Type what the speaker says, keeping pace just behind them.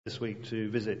this week to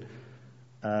visit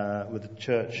with the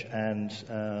church and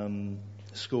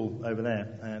school over there,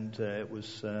 and it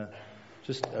was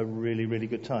just a really, really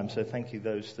good time. So thank you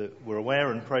those that were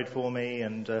aware and prayed for me.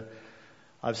 And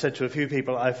I've said to a few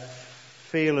people, I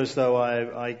feel as though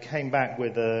I came back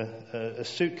with a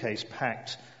suitcase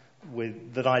packed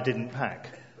with that I didn't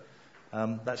pack.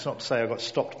 That's not to say I got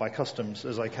stopped by customs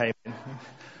as I came in,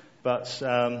 but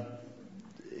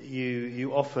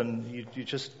you often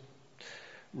just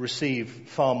receive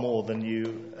far more than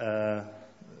you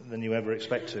ever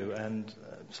expect to, and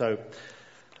so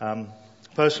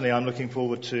personally, I'm looking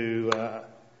forward to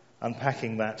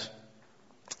unpacking that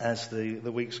as the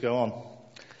weeks go on.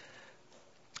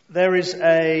 There is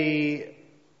I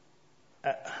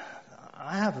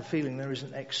have a feeling there is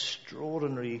an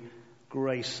extraordinary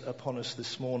grace upon us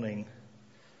this morning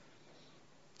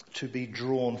to be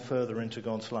drawn further into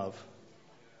God's love.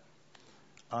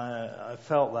 I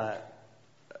felt that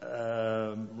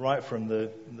right from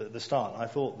the start. I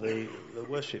thought the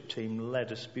worship team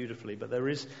led us beautifully, but there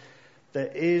is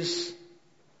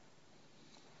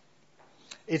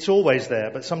it's always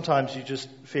there, but sometimes you just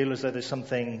feel as though there's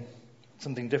something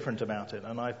different about it,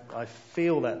 and I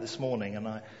feel that this morning,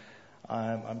 and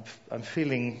I'm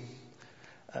feeling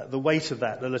the weight of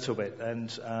that a little bit,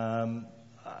 and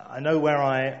I know where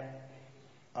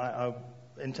I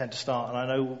intend to start, and I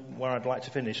know where I'd like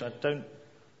to finish. I don't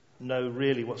know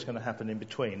really what's going to happen in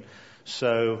between,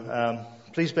 so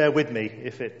please bear with me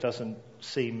if it doesn't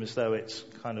seem as though it's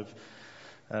kind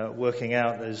of working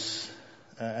out as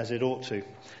it ought to.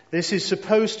 This is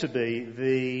supposed to be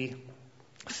the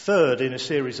third in a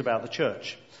series about the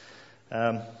church.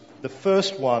 The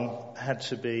first one had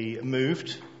to be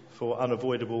moved for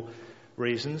unavoidable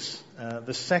reasons.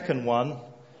 The second one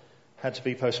had to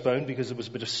be postponed because there was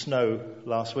a bit of snow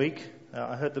last week.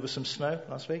 I heard there was some snow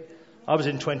last week. I was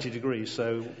in 20 degrees,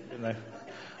 so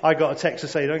I got a text to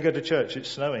say, "Don't go to church, it's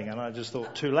snowing," and I just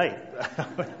thought, too late.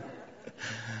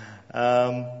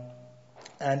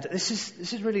 And this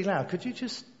is really loud. Could you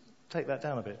just take that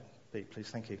down a bit, Pete, please?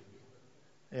 Thank you.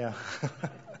 Yeah.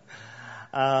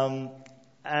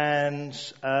 And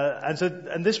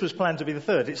this was planned to be the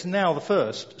third. It's now the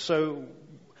first. So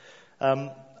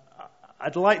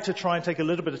I'd like to try and take a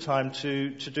little bit of time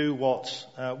to do what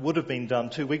would have been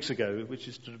done 2 weeks ago, which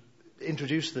is to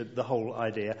introduce the whole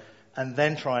idea, and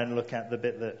then try and look at the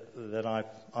bit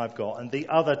that I've got. And the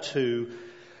other two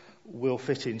will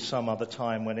fit in some other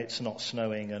time when it's not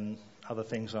snowing and other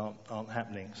things aren't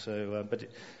happening. So,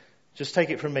 just take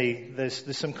it from me,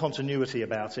 there's some continuity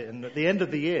about it, and at the end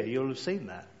of the year you'll have seen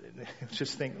that. You'll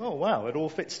just think, oh wow, it all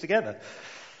fits together,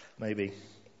 maybe.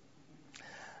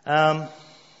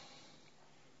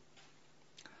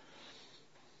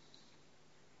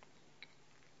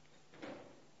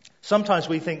 Sometimes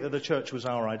we think that the church was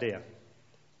our idea.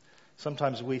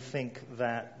 Sometimes we think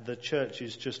that the church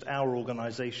is just our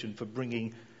organization for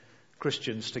bringing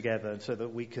Christians together so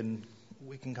that we can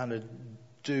kind of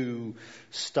do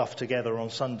stuff together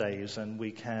on Sundays, and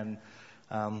we can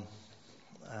sort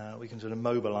of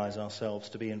mobilize ourselves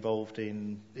to be involved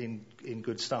in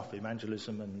good stuff,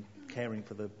 evangelism and caring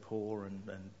for the poor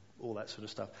and all that sort of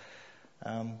stuff.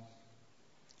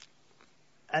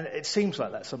 And it seems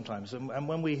like that sometimes. And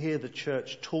when we hear the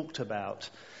church talked about,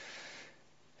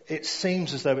 it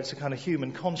seems as though it's a kind of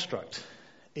human construct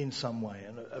in some way.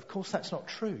 And of course that's not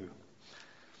true.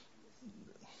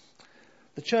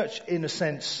 The church, in a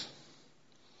sense,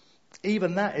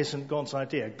 even that isn't God's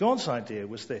idea. God's idea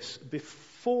was this: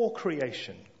 before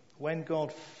creation, when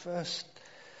God first,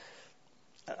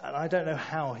 and I don't know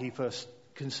how he first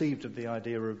conceived of the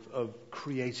idea of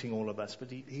creating all of us, but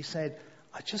he said,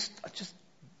 I just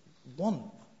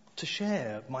want to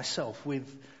share myself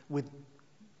with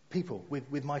people,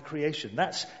 with my creation.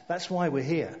 That's why we're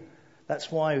here. That's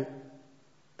why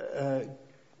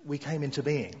we came into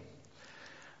being.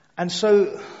 And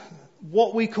so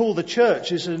what we call the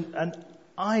church is an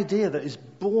idea that is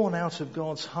born out of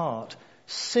God's heart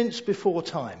since before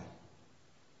time.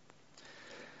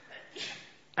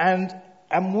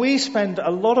 And we spend a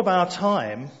lot of our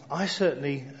time, I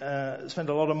certainly spend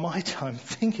a lot of my time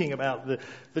thinking about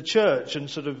the church, and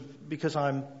sort of, because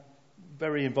I'm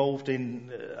very involved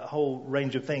in a whole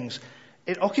range of things,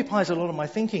 it occupies a lot of my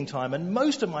thinking time, and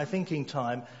most of my thinking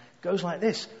time goes like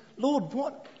this: Lord,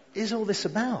 what is all this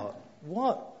about?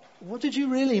 What did you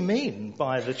really mean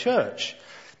by the church?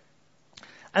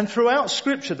 And throughout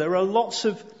Scripture there are lots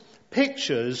of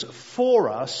pictures for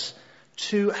us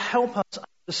to help us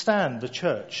understand the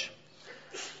church.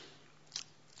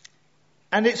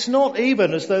 And it's not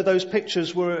even as though those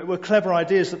pictures were clever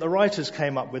ideas that the writers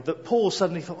came up with, that Paul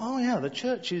suddenly thought, oh yeah, the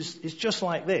church is just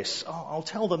like this. I'll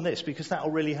tell them this because that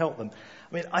will really help them.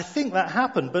 I mean, I think that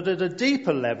happened, but at a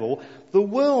deeper level, the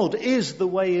world is the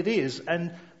way it is,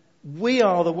 and we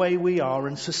are the way we are,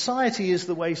 and society is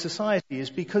the way society is,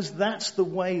 because that's the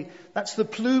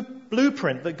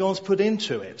blueprint that God's put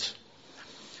into it.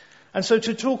 And so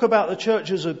to talk about the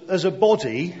church as a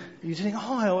body, you think,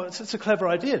 oh, it's a clever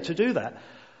idea to do that.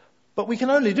 But we can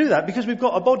only do that because we've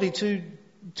got a body to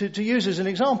use as an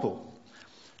example.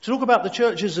 To talk about the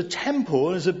church as a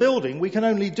temple, as a building, we can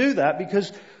only do that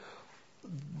because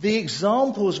the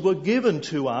examples were given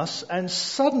to us, and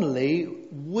suddenly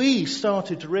we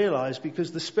started to realize,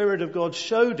 because the Spirit of God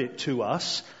showed it to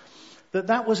us,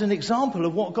 that was an example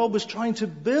of what God was trying to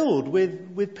build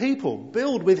with people,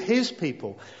 build with His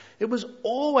people. It was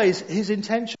always His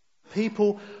intention that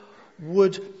people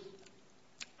would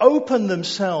open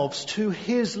themselves to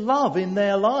His love in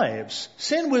their lives.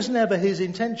 Sin was never His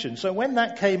intention. So when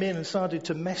that came in and started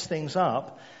to mess things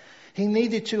up, He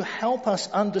needed to help us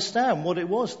understand what it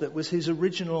was that was His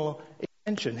original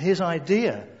intention, His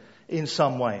idea in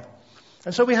some way.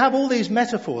 And so we have all these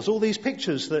metaphors, all these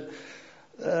pictures that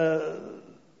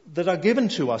are given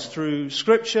to us through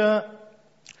Scripture,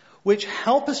 which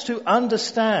help us to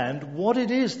understand what it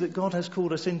is that God has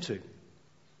called us into.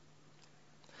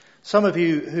 Some of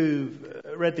you who've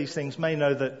read these things may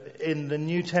know that in the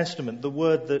New Testament, the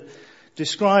word that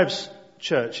describes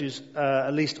church is,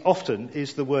 at least often,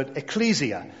 is the word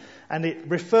ecclesia. And it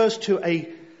refers to a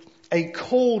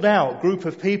called out group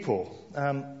of people.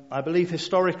 I believe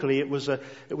historically it was a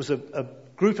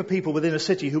group of people within a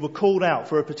city who were called out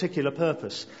for a particular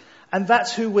purpose. And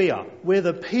that's who we are. We're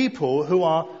the people who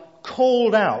are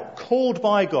called out, called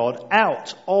by God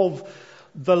out of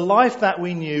the life that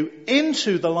we knew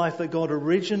into the life that God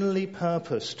originally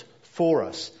purposed for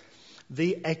us.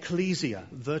 The ecclesia,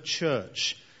 the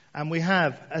church. And we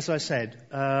have, as I said,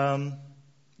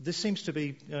 this seems to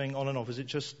be going on and off. Is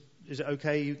it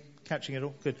okay? Are you catching it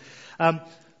all? Good.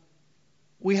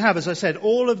 We have, as I said,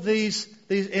 all of these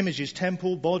images: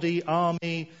 temple, body,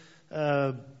 army,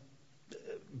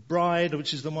 bride,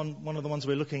 which is one of the ones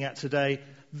we're looking at today,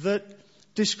 that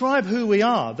describe who we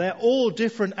are. They're all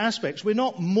different aspects. We're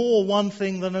not more one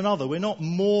thing than another. We're not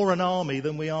more an army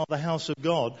than we are the house of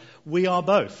God. We are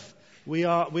both. We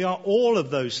are all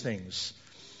of those things.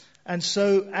 And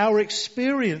so our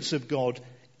experience of God,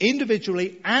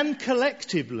 individually and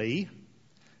collectively,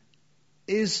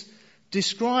 is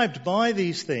described by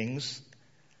these things.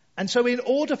 And so in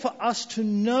order for us to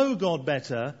know God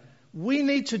better, we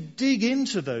need to dig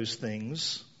into those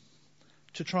things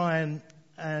to try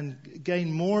and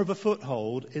gain more of a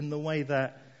foothold in the way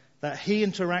that He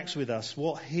interacts with us,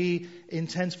 what He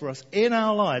intends for us in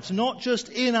our lives, not just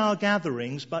in our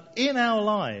gatherings, but in our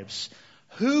lives.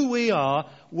 Who we are,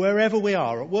 wherever we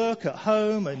are, at work, at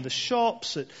home, in the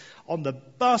shops, on the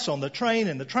bus, on the train,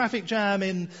 in the traffic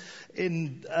jam,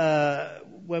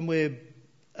 when we're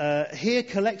here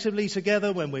collectively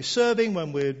together, when we're serving,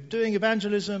 when we're doing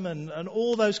evangelism, and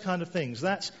all those kind of things.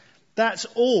 That's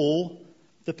all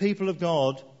the people of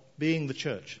God being the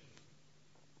church.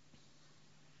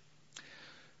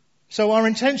 So our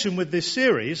intention with this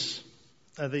series,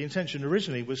 the intention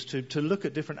originally was to look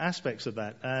at different aspects of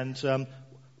that. And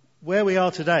where we are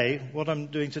today, what I'm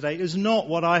doing today, is not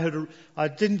what I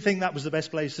didn't think that was the best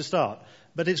place to start.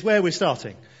 But it's where we're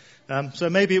starting. So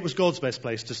maybe it was God's best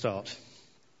place to start.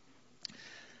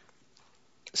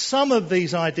 Some of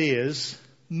these ideas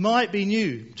might be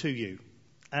new to you.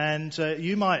 And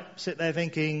you might sit there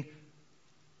thinking,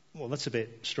 well, that's a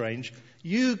bit strange.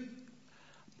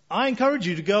 I encourage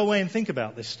you to go away and think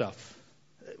about this stuff.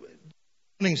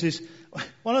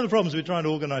 One of the problems with trying to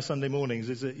organise Sunday mornings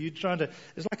is that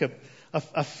it's like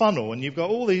a funnel, and you've got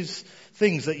all these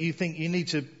things that you think you need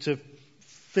to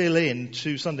fill in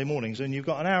to Sunday mornings, and you've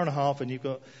got an hour and a half, and you've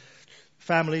got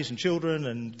families and children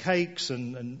and cakes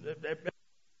and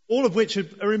all of which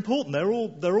are important.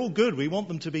 They're all good. We want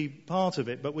them to be part of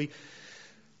it, but we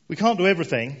can't do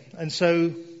everything. And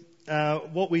so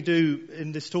what we do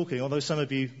in this talking, although some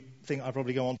of you think I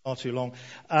probably go on far too long,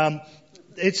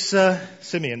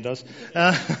 Simeon does.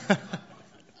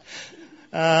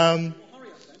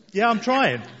 Yeah, I'm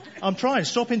trying.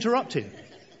 Stop interrupting.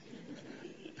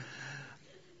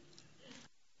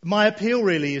 My appeal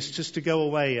really is just to go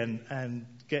away and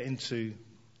get into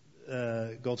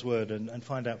God's Word and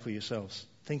find out for yourselves.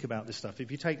 Think about this stuff.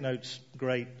 If you take notes,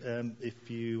 great. If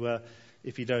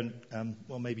you don't,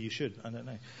 well, maybe you should. I don't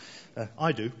know.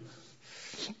 I do.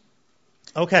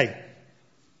 Okay.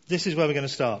 This is where we're going to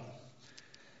start.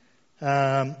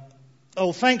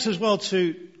 Oh, thanks as well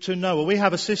to Noah. We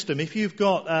have a system. If you've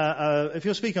got, if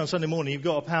you're speaking on Sunday morning, you've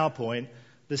got a PowerPoint.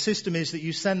 The system is that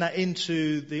you send that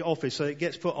into the office, so it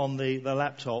gets put on the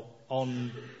laptop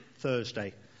on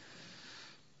Thursday.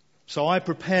 So I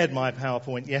prepared my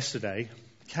PowerPoint yesterday,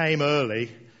 came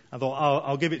early, I thought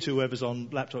I'll give it to whoever's on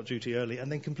laptop duty early, and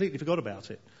then completely forgot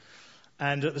about it.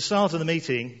 And at the start of the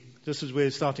meeting, just as we were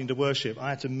starting to worship, I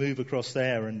had to move across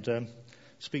there and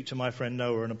speak to my friend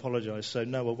Noah and apologise. So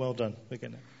Noah, well done.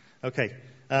 Okay,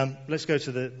 let's go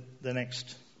to the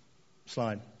next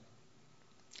slide.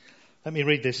 Let me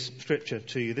read this scripture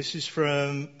to you. This is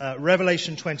from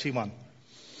Revelation 21.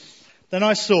 Then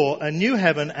I saw a new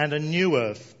heaven and a new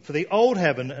earth, for the old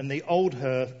heaven and the old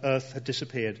earth had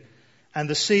disappeared, and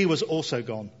the sea was also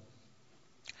gone.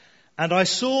 And I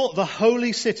saw the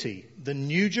holy city, the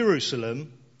new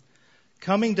Jerusalem,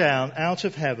 coming down out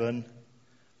of heaven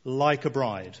like a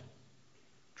bride,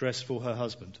 dressed for her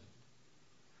husband.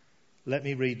 Let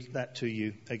me read that to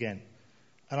you again.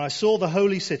 And I saw the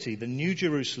holy city, the new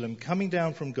Jerusalem, coming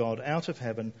down from God out of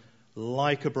heaven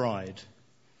like a bride,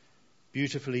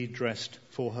 beautifully dressed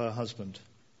for her husband.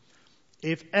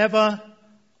 If ever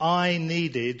I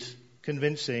needed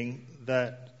convincing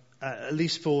that, at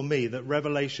least for me, that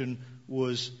Revelation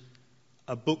was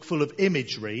a book full of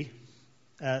imagery,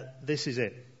 this is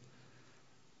it.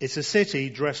 It's a city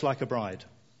dressed like a bride.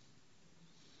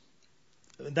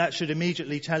 That should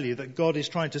immediately tell you that God is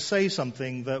trying to say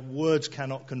something that words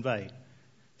cannot convey,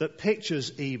 that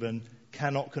pictures even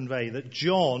cannot convey. That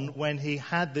John, when he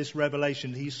had this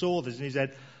revelation, he saw this and he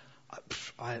said,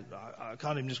 I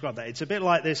can't even describe that. It's a bit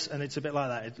like this and it's a bit like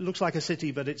that. It looks like a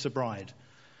city, but it's a bride.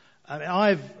 I mean,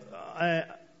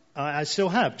 I still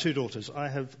have two daughters. I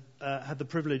have had the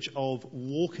privilege of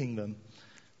walking them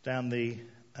down the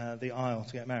aisle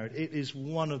to get married. It is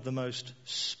one of the most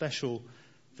special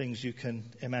things you can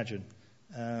imagine.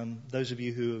 Those of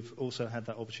you who have also had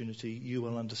that opportunity, you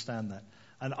will understand that.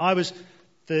 And I was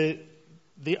the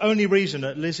only reason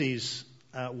at Lizzie's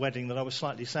wedding that I was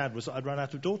slightly sad was that I'd run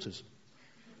out of daughters.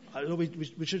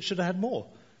 We should have had more.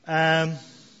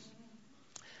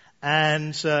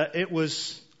 It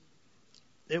was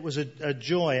a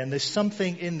joy, and there's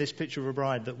something in this picture of a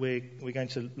bride that we're going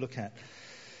to look at.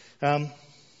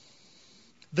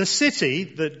 The city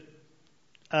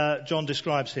that John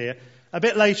describes here, a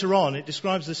bit later on, it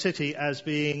describes the city as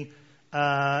being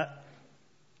a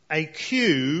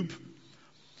cube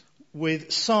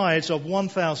with sides of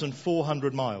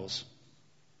 1,400 miles.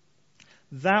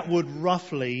 That would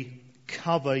roughly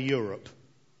cover Europe.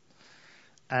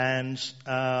 And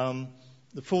the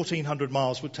 1,400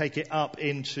 miles would take it up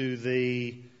into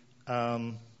the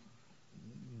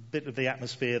bit of the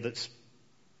atmosphere that's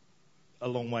a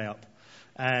long way up.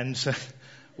 And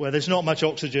where there's not much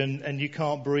oxygen and you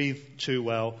can't breathe too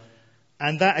well.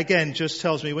 And that, again, just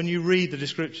tells me, when you read the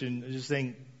description, you just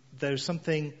think there's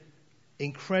something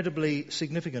incredibly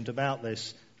significant about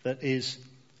this that is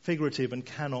figurative and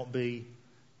cannot be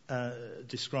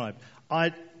described.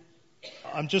 I'm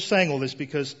just saying all this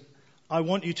because I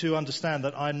want you to understand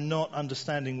that I'm not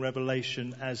understanding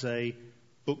Revelation as a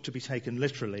book to be taken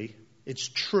literally. It's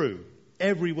true.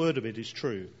 Every word of it is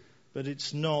true. But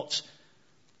it's not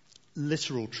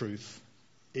literal truth.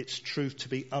 It's truth to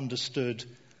be understood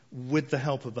with the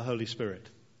help of the Holy Spirit.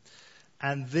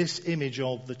 And this image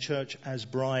of the church as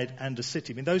bride and a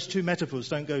city, I mean, those two metaphors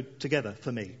don't go together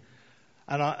for me.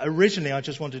 And originally I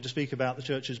just wanted to speak about the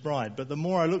church as bride, but the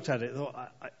more I looked at it, I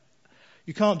thought,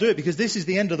 you can't do it because this is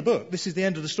the end of the book. This is the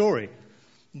end of the story.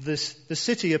 The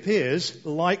city appears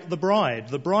like the bride.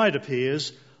 The bride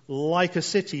appears like a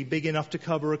city big enough to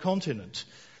cover a continent.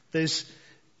 There's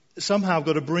somehow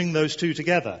got to bring those two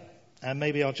together. And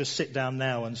maybe I'll just sit down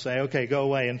now and say, okay, go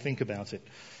away and think about it.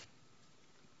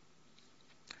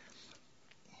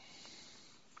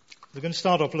 We're going to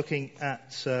start off looking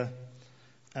at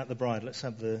the bride. Let's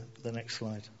have the next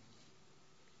slide.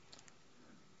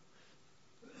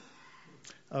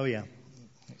 Oh yeah,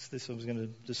 this I was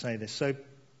going to say this. So,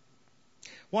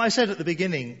 what I said at the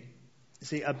beginning,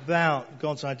 see, about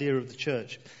God's idea of the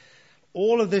church,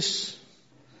 all of this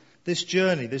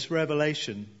journey, this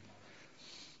revelation,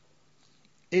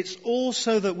 it's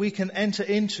also that we can enter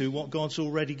into what God's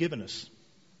already given us.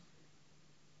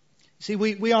 See,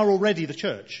 we are already the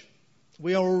church.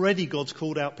 We are already God's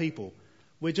called out people.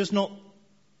 We're just not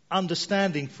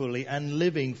understanding fully and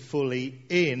living fully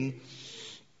in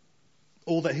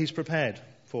all that He's prepared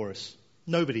for us.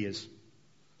 Nobody is.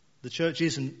 The church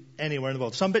isn't anywhere in the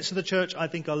world. Some bits of the church, I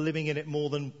think, are living in it more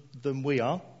than we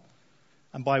are.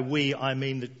 And by we, I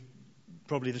mean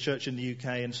probably the church in the UK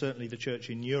and certainly the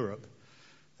church in Europe.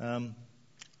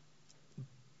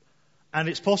 And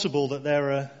it's possible that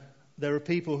there are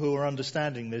people who are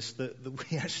understanding this that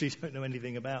we actually don't know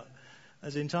anything about.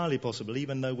 That's entirely possible,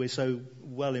 even though we're so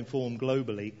well informed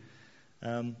globally.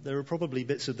 There are probably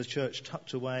bits of the church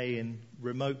tucked away in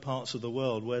remote parts of the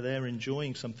world where they're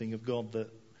enjoying something of God that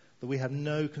we have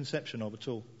no conception of at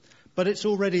all. But it's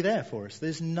already there for us.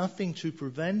 There's nothing to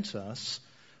prevent us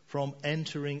from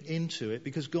entering into it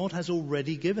because God has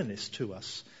already given this to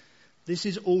us. This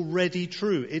is already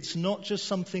true. It's not just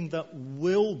something that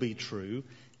will be true.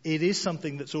 It is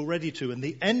something that's already true. And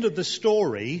the end of the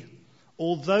story,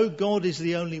 although God is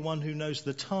the only one who knows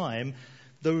the time,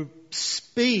 the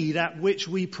speed at which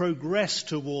we progress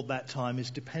toward that time is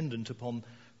dependent upon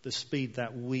the speed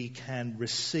that we can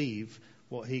receive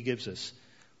what he gives us.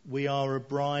 We are a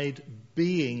bride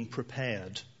being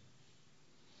prepared.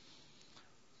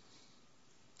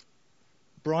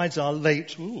 Brides are late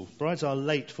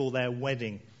for their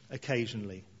wedding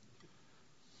occasionally.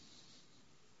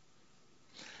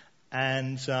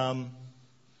 And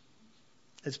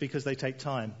it's because they take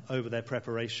time over their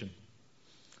preparation.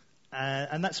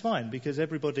 And that's fine, because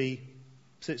everybody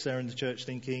sits there in the church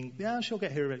thinking, yeah, she'll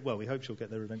get here. Well, we hope she'll get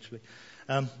there eventually.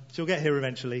 She'll get here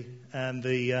eventually. And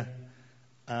the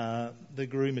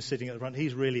groom is sitting at the front.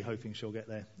 He's really hoping she'll get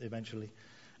there eventually.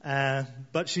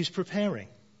 But she's preparing.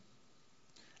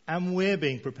 And we're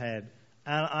being prepared.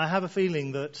 And I have a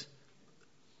feeling that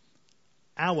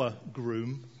our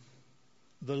groom,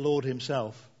 the Lord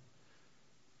himself,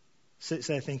 sits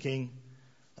there thinking,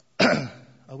 I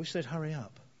wish they'd hurry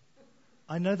up.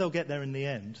 I know they'll get there in the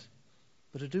end,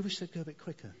 but I do wish they'd go a bit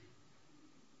quicker.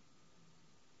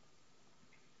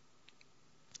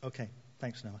 Okay,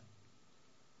 thanks, Noah.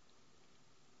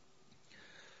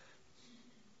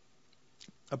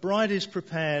 A bride is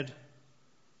prepared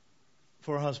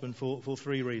for a husband for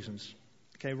three reasons.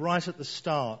 Okay, right at the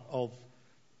start of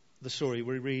the story,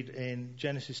 we read in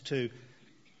Genesis 2,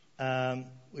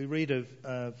 we read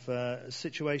of a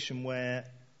situation where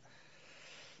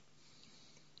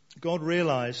God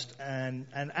realized and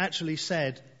actually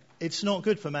said, it's not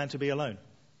good for man to be alone.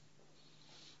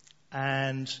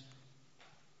 And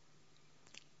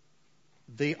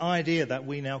the idea that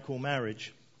we now call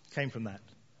marriage came from that.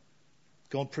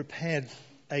 God prepared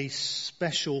a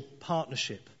special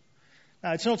partnership.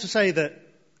 Now, it's not to say that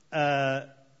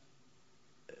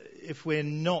if we're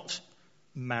not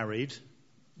married,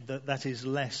 that is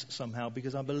less somehow,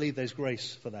 because I believe there's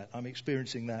grace for that. I'm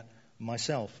experiencing that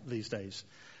myself these days.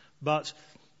 But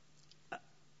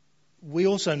we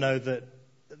also know that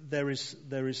there is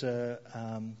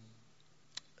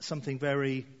something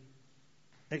very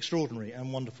extraordinary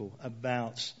and wonderful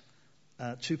about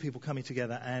two people coming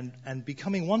together and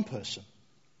becoming one person.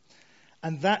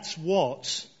 And that's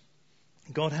what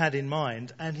God had in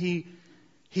mind. And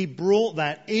He brought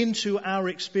that into our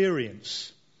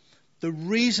experience. The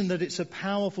reason that it's a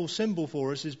powerful symbol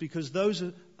for us is because those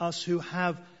of us who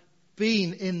have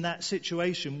been in that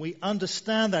situation, we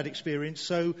understand that experience.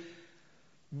 So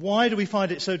why do we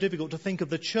find it so difficult to think of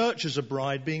the church as a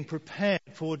bride being prepared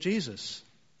for Jesus?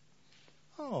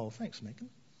 Oh, thanks, Megan.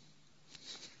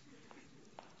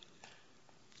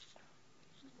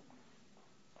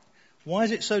 Why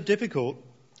is it so difficult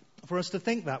for us to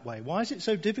think that way? Why is it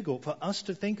so difficult for us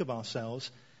to think of ourselves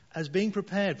as being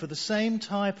prepared for the same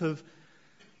type of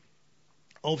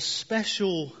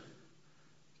special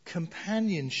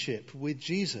companionship with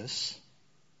Jesus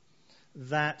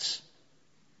that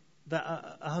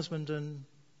a husband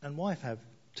and wife have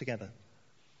together?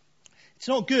 It's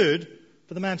not good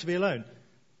for the man to be alone.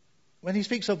 When he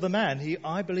speaks of the man,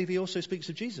 I believe he also speaks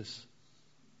of Jesus.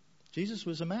 Jesus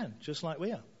was a man, just like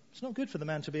we are. It's not good for the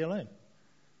man to be alone.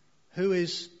 Who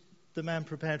is the man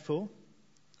prepared for?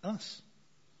 Us.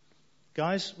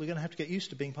 Guys, we're going to have to get used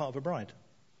to being part of a bride.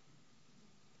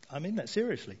 I mean that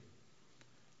seriously.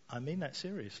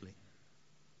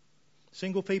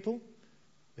 Single people,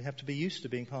 we have to be used to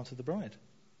being part of the bride.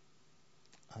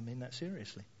 I mean that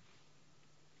seriously.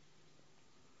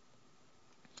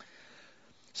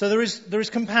 So there is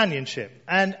companionship,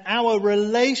 and our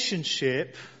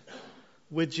relationship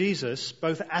with Jesus,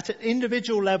 both at an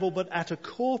individual level but at a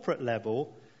corporate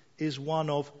level, is one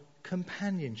of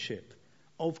companionship,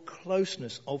 of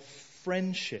closeness, of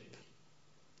friendship.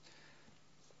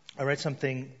 I read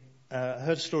something,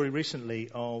 heard a story recently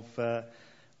of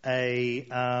a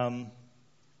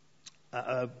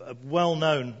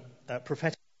well-known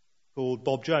prophet called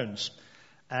Bob Jones.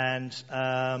 And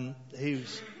he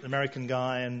was an American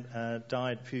guy and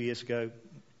died a few years ago.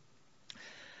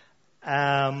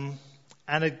 And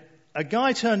a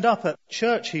guy turned up at the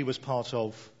church he was part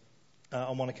of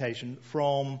on one occasion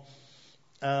from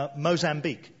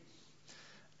Mozambique.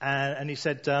 And he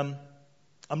said, I'm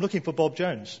looking for Bob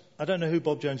Jones. I don't know who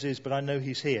Bob Jones is, but I know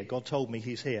he's here. God told me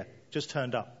he's here. Just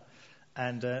turned up.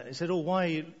 And he said, why are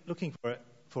you looking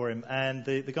for him? And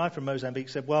the guy from Mozambique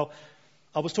said, well,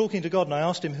 I was talking to God and I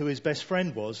asked him who his best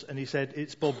friend was, and he said,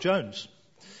 it's Bob Jones.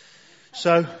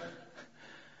 So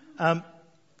I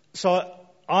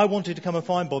wanted to come and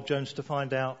find Bob Jones to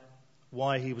find out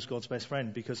why he was God's best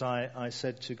friend, because I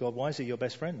said to God, why is he your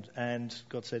best friend? And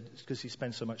God said, it's because he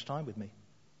spends so much time with me.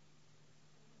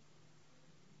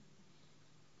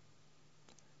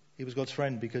 He was God's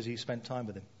friend because he spent time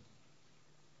with him.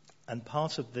 And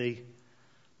part of the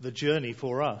journey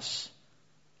for us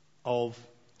of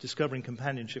discovering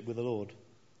companionship with the Lord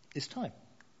is time.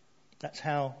 That's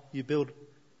how you build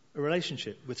a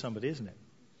relationship with somebody, isn't it?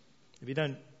 If you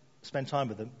don't spend time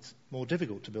with them, it's more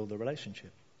difficult to build the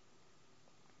relationship.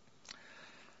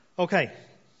 Okay,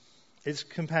 it's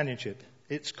companionship.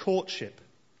 It's courtship.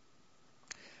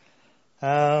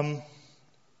 Song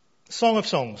of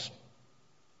Songs,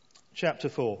 chapter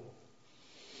 4.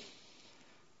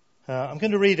 I'm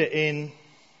going to read it in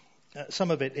some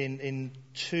of it in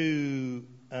two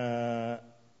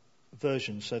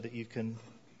versions so that you can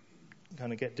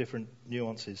kind of get different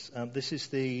nuances. This is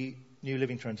the New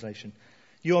Living Translation.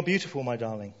 You are beautiful, my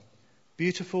darling,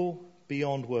 beautiful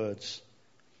beyond words.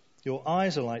 Your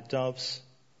eyes are like doves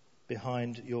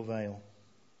behind your veil.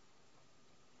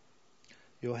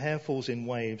 Your hair falls in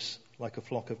waves like a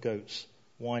flock of goats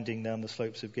winding down the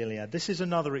slopes of Gilead. This is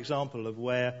another example of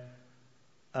where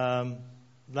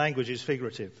language is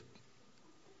figurative.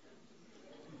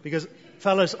 Because,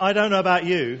 fellas, I don't know about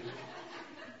you,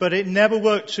 but it never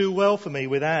worked too well for me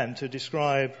with Anne to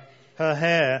describe her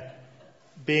hair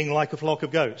being like a flock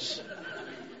of goats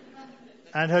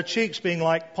and her cheeks being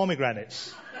like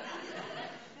pomegranates.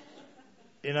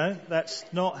 You know, that's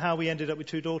not how we ended up with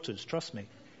two daughters, trust me.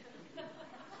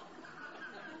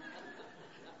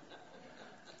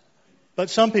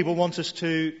 But some people want us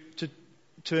to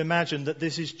imagine that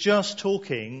this is just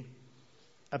talking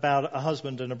about a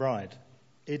husband and a bride.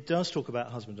 It does talk about a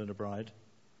husband and a bride,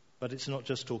 but it's not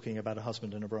just talking about a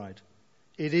husband and a bride.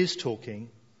 It is talking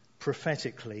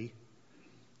prophetically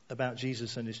about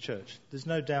Jesus and his church. There's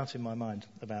no doubt in my mind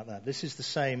about that. This is the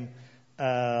same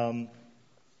in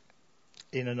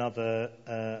another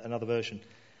version.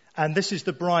 And this is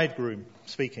the bridegroom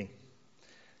speaking.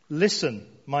 Listen,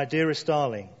 my dearest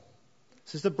darling.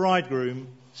 This is the bridegroom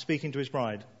speaking to his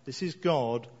bride. This is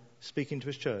God speaking to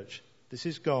his church. This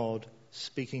is God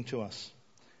speaking to us.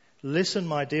 Listen,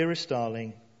 my dearest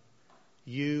darling,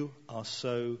 you are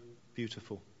so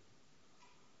beautiful.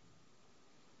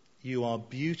 You are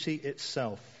beauty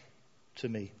itself to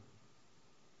me.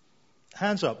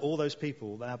 Hands up, all those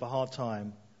people that have a hard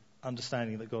time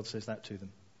understanding that God says that to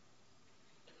them.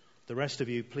 The rest of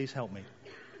you, please help me.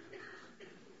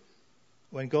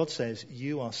 When God says,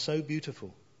 you are so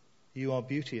beautiful, you are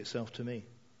beauty itself to me.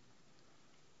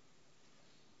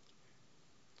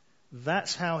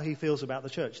 That's how he feels about the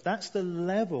church. That's the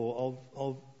level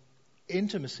of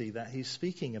intimacy that he's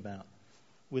speaking about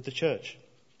with the church.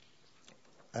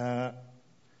 This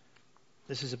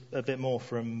is a bit more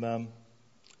from...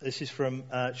 This is from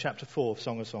chapter 4 of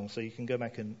Song of Songs, so you can go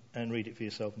back and read it for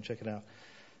yourself and check it out.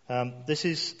 This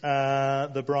is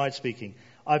the bride speaking.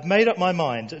 I've made up my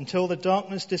mind until the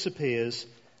darkness disappears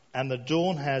and the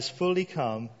dawn has fully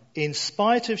come, in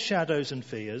spite of shadows and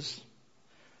fears,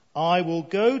 I will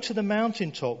go to the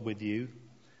mountaintop with you,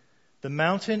 the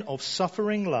mountain of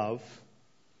suffering love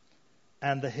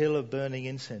and the hill of burning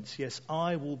incense. Yes,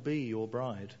 I will be your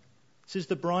bride. This is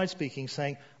the bride speaking,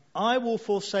 saying, I will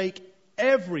forsake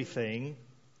everything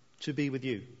to be with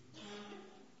you.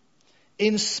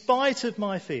 In spite of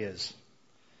my fears,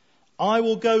 I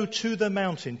will go to the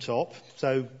mountaintop,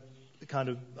 so kind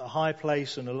of a high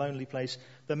place and a lonely place,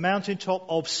 the mountaintop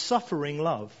of suffering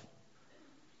love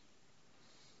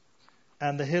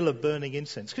and the hill of burning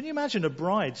incense. Can you imagine a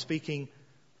bride speaking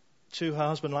to her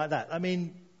husband like that? I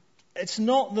mean, it's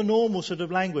not the normal sort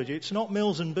of language. It's not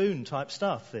Mills and Boon type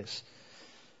stuff, this.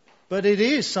 But it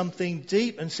is something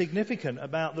deep and significant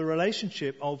about the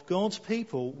relationship of God's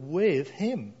people with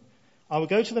him. I will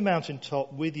go to the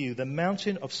mountaintop with you, the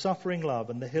mountain of suffering love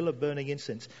and the hill of burning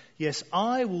incense. Yes,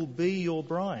 I will be your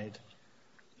bride.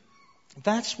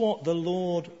 That's what the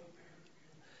Lord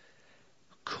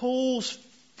calls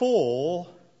for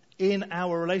in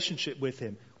our relationship with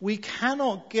him. We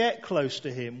cannot get close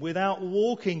to him without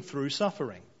walking through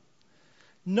suffering.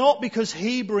 Not because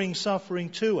he brings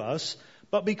suffering to us,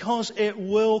 but because it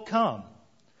will come.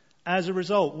 As a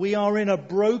result, we are in a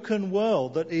broken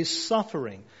world that is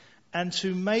suffering. And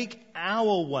to make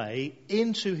our way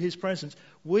into his presence,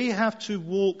 We have to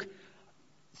walk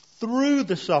through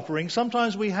the suffering.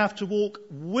 Sometimes we have to walk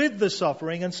with the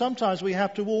suffering, and sometimes we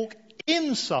have to walk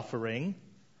in suffering.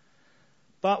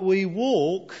 But we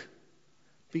walk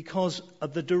because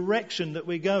of the direction that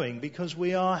we're going, because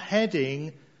we are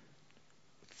heading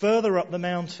further up the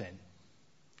mountain,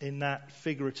 in that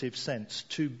figurative sense,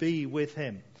 to be with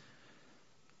him.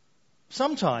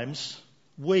 Sometimes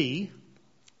we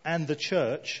and the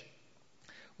church,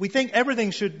 we think everything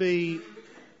should be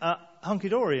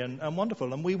hunky-dory and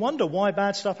wonderful, and we wonder why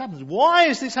bad stuff happens. Why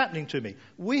is this happening to me?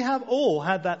 We have all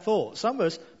had that thought. Some of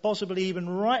us possibly even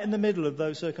right in the middle of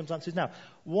those circumstances now.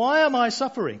 Why am I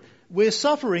suffering? We're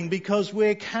suffering because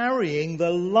we're carrying the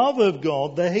love of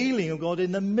God, the healing of God,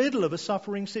 in the middle of a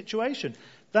suffering situation.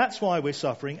 That's why we're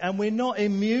suffering, and we're not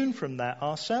immune from that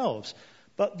ourselves.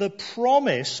 But the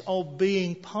promise of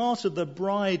being part of the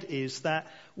bride is that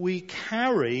we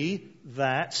carry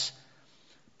that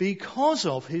because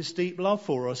of his deep love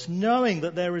for us, knowing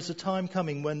that there is a time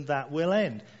coming when that will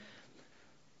end.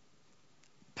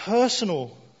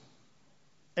 Personal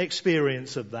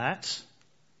experience of that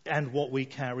and what we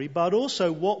carry, but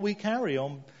also what we carry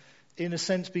on, in a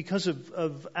sense, because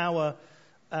of our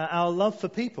love for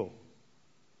people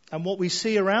and what we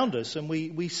see around us. And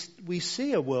we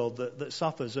see a world that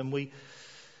suffers, and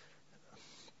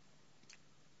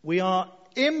we are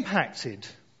impacted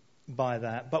by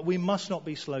that, but we must not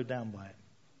be slowed down by it.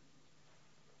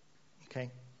 Okay?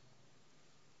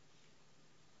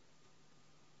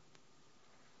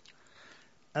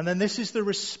 And then this is the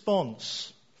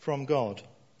response from God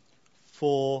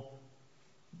for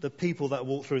the people that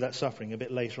walk through that suffering a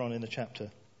bit later on in the chapter.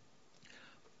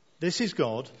 This is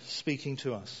God speaking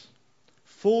to us.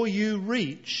 For you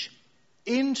reach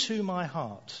into my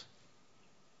heart.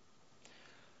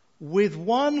 With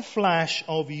one flash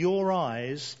of your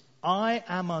eyes, I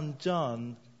am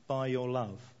undone by your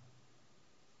love.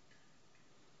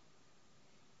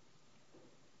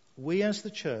 We as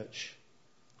the church,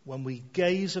 when we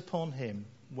gaze upon him,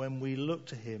 when we look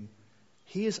to him,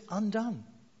 he is undone.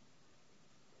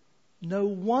 No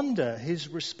wonder his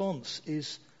response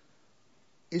is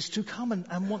to come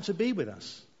and want to be with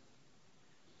us.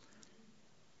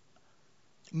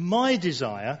 My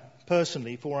desire,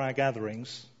 personally, for our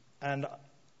gatherings, and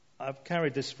I've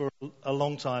carried this for a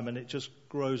long time, and it just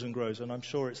grows and grows, and I'm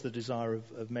sure it's the desire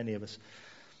of many of us,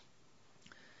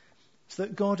 is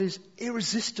that God is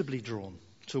irresistibly drawn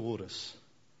toward us.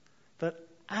 That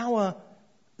our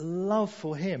love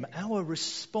for him, our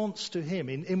response to him,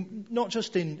 in not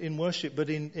just in worship,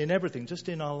 but in everything, just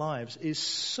in our lives, is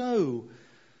so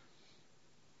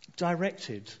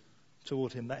directed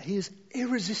toward him that he is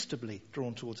irresistibly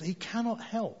drawn towards us. He cannot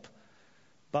help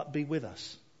but be with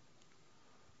us.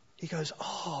 He goes,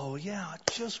 oh yeah, I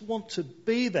just want to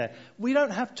be there. We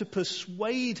don't have to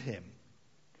persuade him.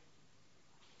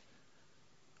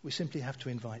 We simply have to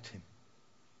invite him.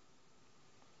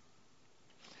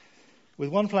 With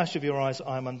one flash of your eyes,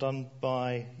 I am undone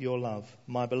by your love.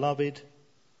 My beloved,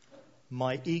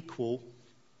 my equal,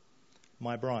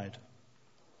 my bride.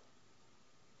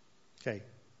 Okay,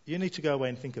 you need to go away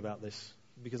and think about this,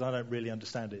 because I don't really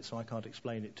understand it, so I can't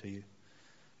explain it to you.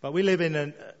 But we live in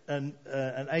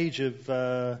an age of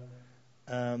the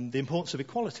importance of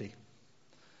equality.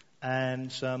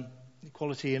 And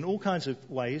equality in all kinds of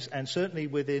ways, and certainly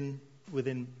within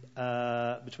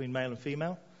between male and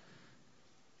female.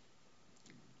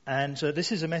 And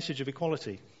this is a message of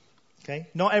equality. Okay?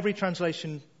 Not every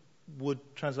translation would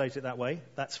translate it that way.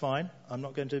 That's fine. I'm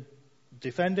not going to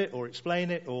defend it or explain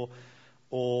it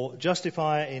or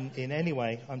justify it in any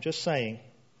way. I'm just saying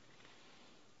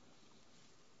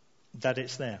that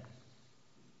it's there.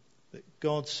 That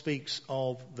God speaks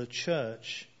of the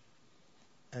church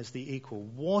as the equal.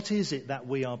 What is it that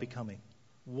we are becoming?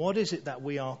 What is it that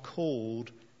we are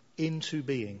called into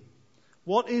being?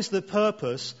 What is the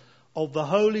purpose of the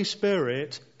Holy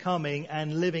Spirit coming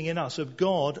and living in us, of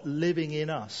God living in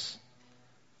us?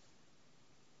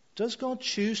 Does God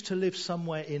choose to live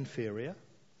somewhere inferior?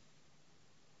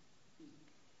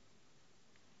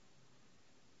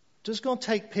 Does God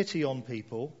take pity on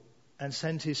people and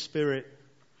send his Spirit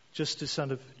just to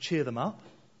sort of cheer them up?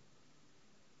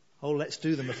 Oh, let's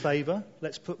do them a favour.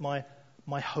 Let's put my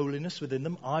holiness within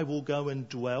them. I will go and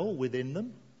dwell within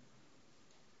them.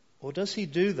 Or does he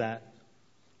do that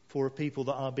for a people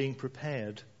that are being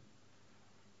prepared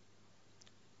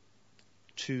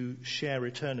to share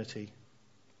eternity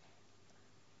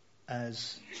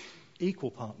as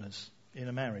equal partners in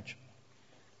a marriage?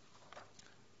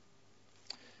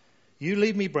 You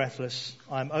leave me breathless.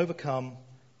 I am overcome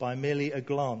by merely a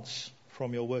glance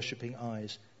from your worshipping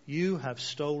eyes. You have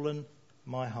stolen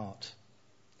my heart.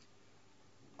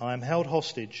 I am held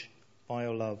hostage by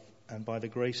your love and by the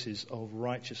graces of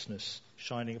righteousness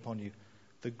shining upon you.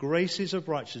 The graces of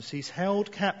righteousness. He's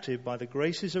held captive by the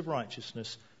graces of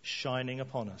righteousness shining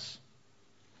upon us.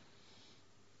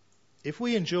 If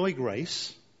we enjoy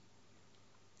grace,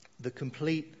 the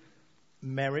complete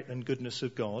merit and goodness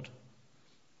of God,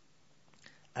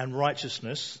 and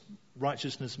righteousness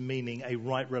meaning a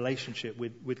right relationship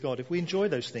with God, if we enjoy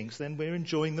those things, then we're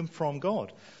enjoying them from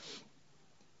God.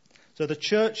 So the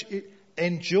church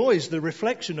enjoys the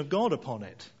reflection of God upon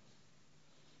it.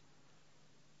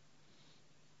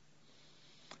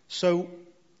 So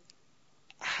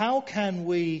how can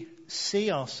we see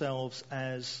ourselves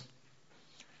as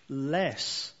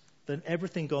less than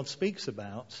everything God speaks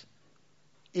about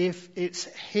if it's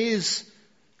His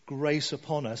grace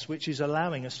upon us which is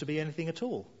allowing us to be anything at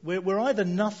all? We're either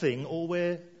nothing or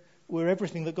we're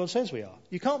everything that God says we are.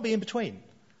 You can't be in between.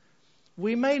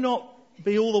 We may not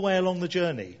be all the way along the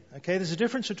journey. Okay, there's a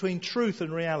difference between truth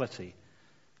and reality.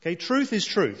 Okay, truth is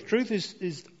truth. Truth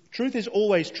is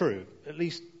always true. At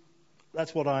least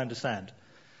that's what I understand.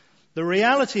 The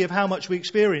reality of how much we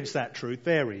experience that truth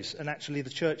varies, and actually the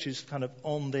church is kind of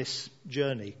on this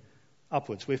journey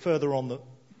upwards. We're further on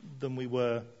than we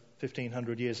were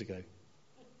 1,500 years ago,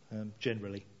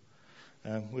 generally.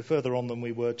 We're further on than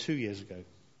we were 2 years ago,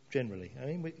 generally. I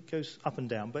mean, it goes up and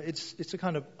down, but it's a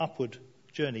kind of upward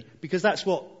journey, because that's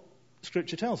what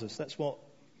Scripture tells us. That's what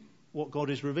God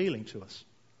is revealing to us.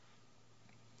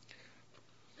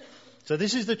 So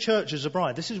this is the church as a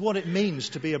bride. This is what it means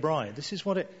to be a bride. This is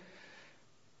what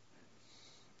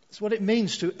it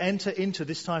means to enter into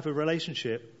this type of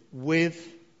relationship with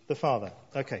the Father.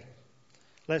 Okay,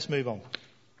 let's move on.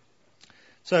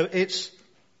 So it's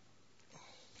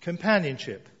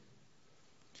companionship.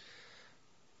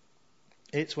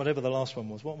 It's whatever the last one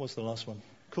was. What was the last one?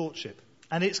 Courtship.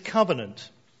 And it's covenant.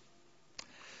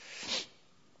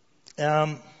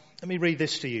 Let me read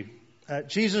this to you.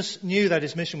 Jesus knew that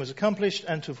his mission was accomplished,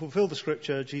 and to fulfill the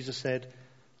scripture, Jesus said,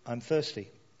 "I'm thirsty."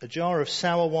 A jar of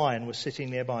sour wine was sitting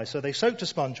nearby, so they soaked a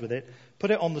sponge with it,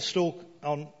 put it on the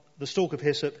stalk of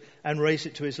hyssop, and raised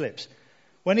it to his lips.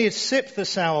 When he had sipped the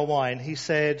sour wine, he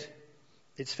said,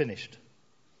 "It's finished."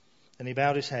 And he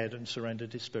bowed his head and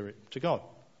surrendered his spirit to God.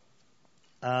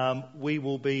 We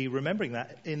will be remembering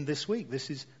that in this week.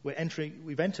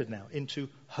 We've entered now into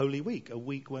Holy Week, a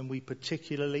week when we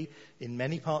particularly, in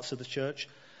many parts of the church,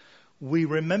 we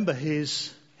remember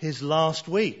his last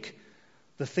week,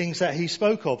 the things that he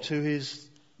spoke of to his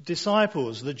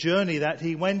disciples, the journey that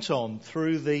he went on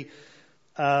through the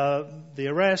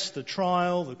arrest, the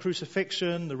trial, the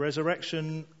crucifixion, the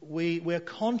resurrection. We're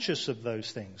conscious of those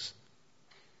things.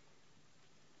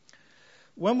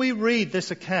 When we read this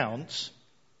account,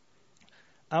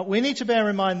 we need to bear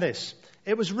in mind this.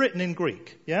 It was written in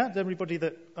Greek. Yeah? Does everybody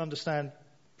that understand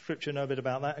Scripture know a bit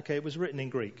about that? Okay, it was written in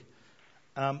Greek.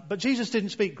 But Jesus didn't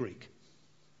speak Greek.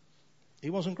 He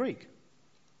wasn't Greek.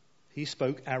 He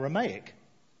spoke Aramaic.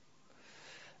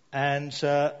 And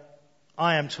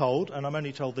I am told, and I'm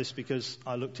only told this because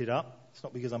I looked it up. It's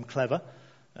not because I'm clever.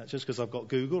 It's just because I've got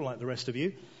Google like the rest of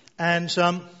you. And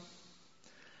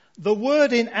the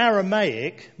word in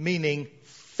Aramaic, meaning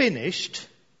finished,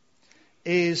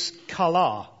 is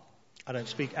kala. I don't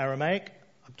speak Aramaic.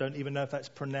 I don't even know if that's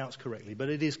pronounced correctly, but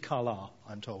it is kala,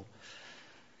 I'm told.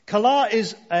 Kala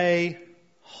is a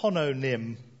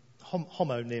homonym.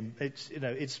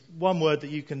 It's one word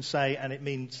that you can say, and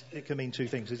it can mean two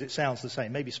things. It sounds the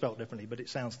same, maybe spelt differently, but it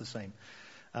sounds the same.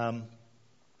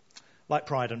 Like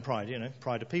pride and pride,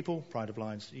 pride of people, pride of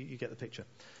lions. You get the picture.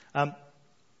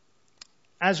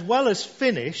 As well as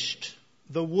finished,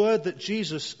 the word that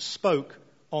Jesus spoke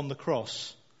on the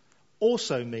cross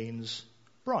also means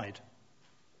bride.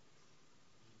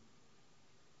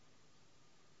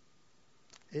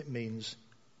 It means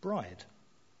bride.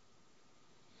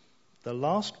 The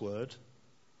last word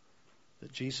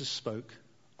that Jesus spoke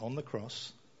on the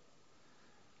cross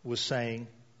was saying,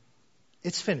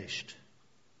 "It's finished."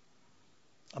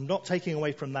 I'm not taking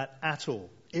away from that at all.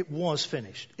 It was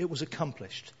finished. It was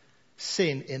accomplished.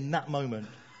 Sin in that moment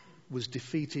was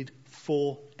defeated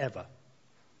forever.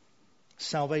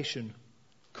 Salvation,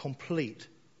 complete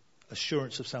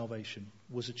assurance of salvation,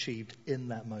 was achieved in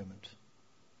that moment.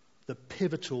 The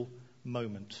pivotal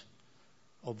moment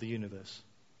of the universe.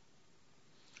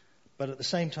 But at the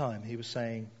same time, he was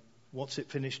saying, what's it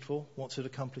finished for? What's it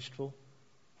accomplished for?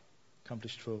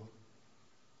 Accomplished for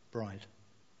bride.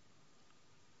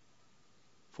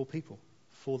 For people.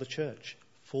 For the church.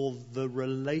 For the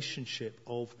relationship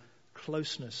of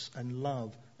closeness and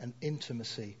love and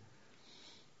intimacy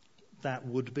that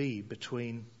would be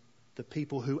between the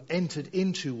people who entered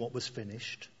into what was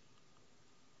finished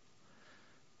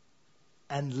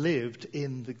and lived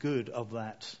in the good of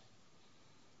that,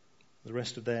 the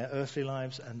rest of their earthly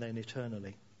lives and then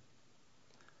eternally.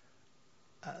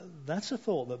 That's a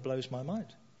thought that blows my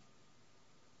mind.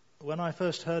 When I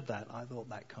first heard that, I thought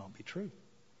that can't be true.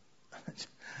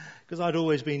 Because I'd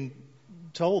always been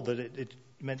told that it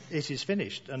meant it is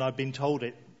finished, and I'd been told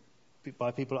it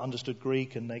by people who understood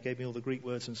Greek, and they gave me all the Greek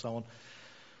words and so on.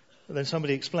 And then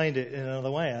somebody explained it in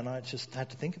another way, and I just had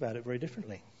to think about it very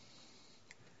differently.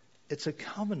 It's a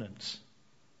covenant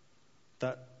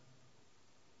that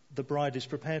the bride is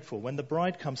prepared for. When the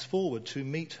bride comes forward to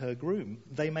meet her groom,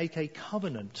 they make a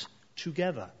covenant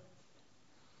together.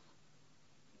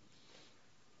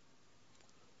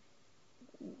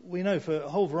 We know for a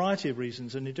whole variety of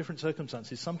reasons and in different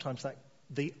circumstances, sometimes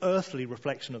the earthly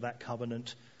reflection of that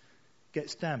covenant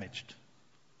gets damaged.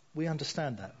 We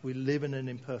understand that. We live in an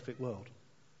imperfect world.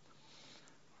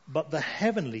 But the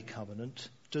heavenly covenant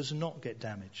does not get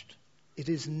damaged. It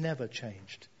is never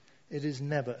changed. It is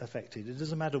never affected. It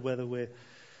doesn't matter whether we're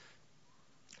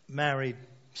married,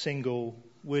 single,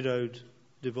 widowed,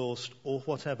 divorced, or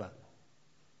whatever.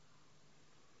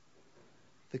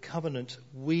 The covenant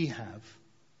we have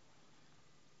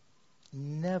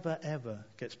never ever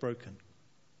gets broken.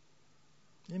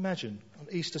 Imagine on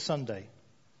Easter Sunday,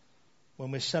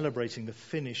 when we're celebrating the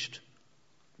finished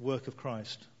work of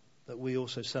Christ, that we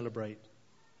also celebrate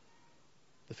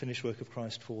the finished work of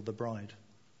Christ for the bride,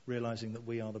 realizing that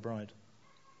we are the bride.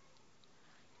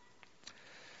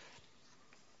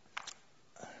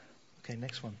 Okay,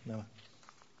 next one, Noah.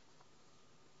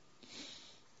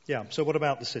 Yeah, so what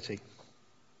about the city?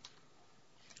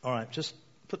 All right, just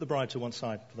put the bride to one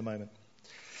side for the moment.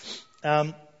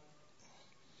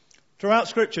 Throughout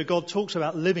Scripture, God talks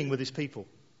about living with his people.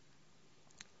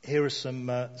 Here are some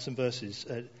verses.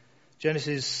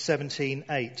 Genesis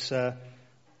 17:8,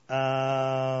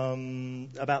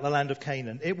 about the land of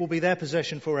Canaan. It will be their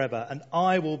possession forever, and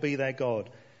I will be their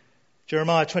God.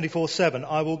 Jeremiah 24:7,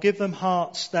 I will give them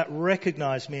hearts that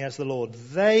recognize me as the Lord.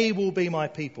 They will be my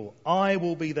people. I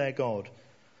will be their God,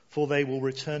 for they will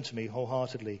return to me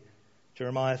wholeheartedly.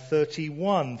 Jeremiah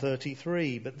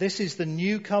 31:33, but this is the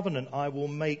new covenant I will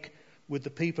make with the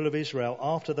people of Israel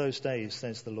after those days,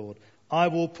 says the Lord. I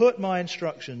will put my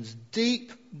instructions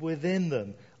deep within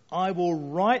them. I will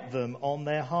write them on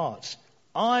their hearts.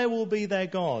 I will be their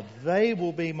God. They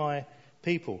will be my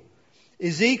people.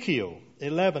 Ezekiel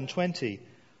 11:20,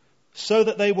 so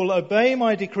that they will obey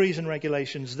my decrees and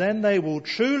regulations, then they will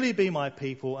truly be my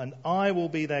people and I will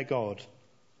be their God.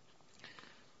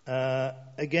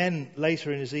 Again,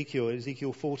 later in Ezekiel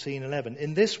 14:11,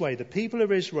 in this way the people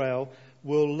of Israel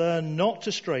will learn not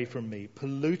to stray from me,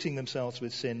 polluting themselves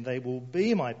with sin. They will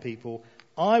be my people.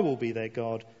 I will be their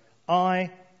God.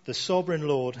 I, the sovereign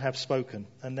Lord, have spoken.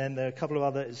 And then there are a couple of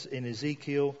others in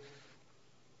Ezekiel,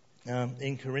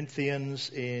 in Corinthians,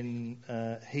 in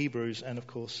Hebrews, and of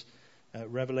course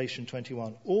Revelation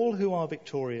 21. All who are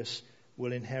victorious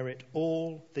will inherit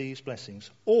all these blessings.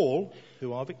 All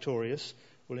who are victorious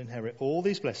will inherit all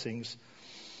these blessings.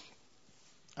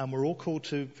 And we're all called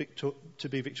to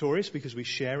be victorious because we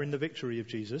share in the victory of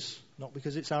Jesus, not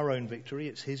because it's our own victory,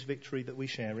 it's his victory that we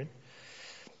share in.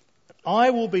 I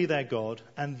will be their God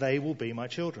and they will be my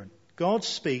children. God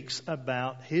speaks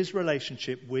about his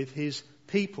relationship with his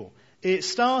people. It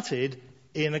started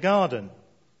in a garden.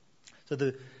 So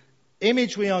the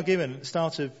image we are given at the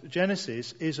start of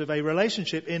Genesis is of a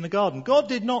relationship in the garden. God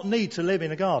did not need to live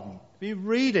in a garden. If you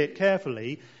read it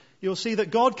carefully, you'll see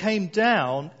that God came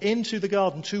down into the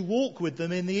garden to walk with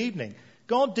them in the evening.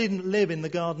 God didn't live in the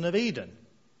Garden of Eden.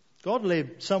 God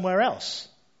lived somewhere else.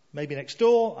 Maybe next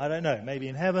door, I don't know. Maybe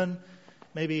in heaven.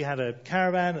 Maybe he had a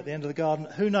caravan at the end of the garden.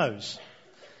 Who knows?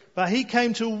 But he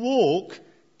came to walk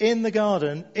in the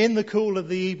garden in the cool of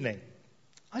the evening.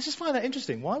 I just find that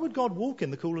interesting. Why would God walk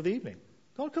in the cool of the evening?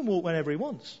 God can walk whenever he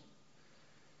wants.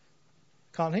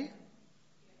 Can't he?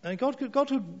 And God could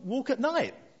walk at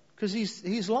night because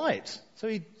he's light. So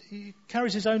he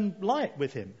carries his own light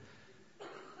with him.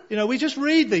 You know, we just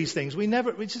read these things. We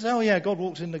just say, oh yeah, God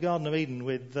walked in the Garden of Eden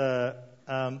with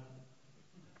Adam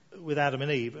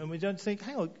and Eve. And we don't think,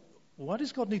 hang on, why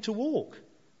does God need to walk?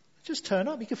 Just turn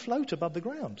up. He could float above the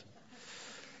ground.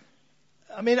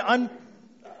 I mean,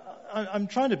 I'm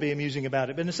trying to be amusing about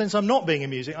it, but in a sense I'm not being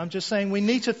amusing. I'm just saying we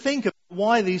need to think about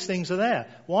why these things are there.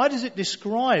 Why does it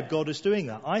describe God as doing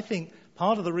that? I think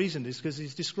part of the reason is because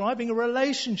he's describing a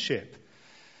relationship.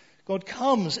 God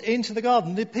comes into the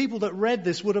garden. The people that read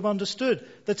this would have understood.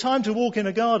 The time to walk in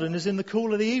a garden is in the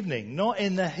cool of the evening, not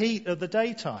in the heat of the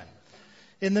daytime.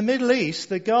 In the Middle East,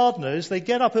 the gardeners, they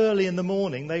get up early in the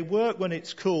morning, they work when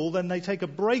it's cool, then they take a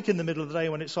break in the middle of the day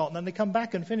when it's hot, and then they come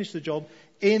back and finish the job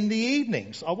in the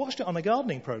evenings. I watched it on a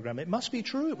gardening program. It must be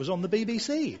true. It was on the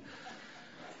BBC.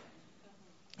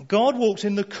 God walked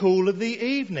in the cool of the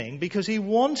evening because he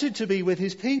wanted to be with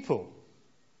his people.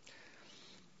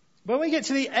 When we get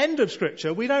to the end of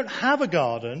Scripture, we don't have a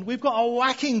garden. We've got a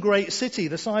whacking great city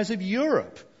the size of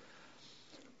Europe.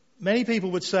 Many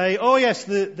people would say, oh yes,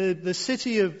 the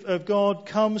city of God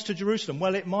comes to Jerusalem.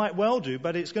 Well, it might well do,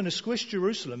 but it's going to squish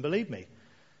Jerusalem, believe me.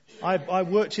 I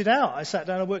worked it out. I sat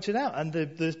down and worked it out. And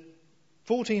the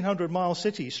 1,400-mile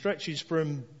city stretches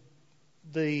from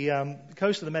the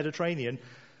coast of the Mediterranean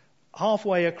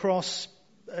halfway across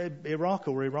Iraq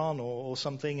or Iran or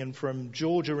something, and from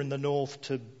Georgia in the north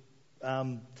to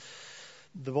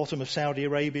the bottom of Saudi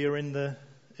Arabia in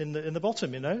the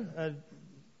bottom, you know.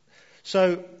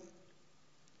 So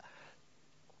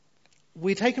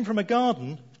we're taken from a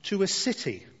garden to a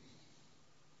city.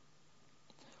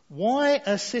 Why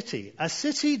a city? A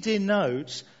city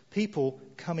denotes people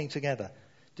coming together,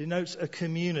 denotes a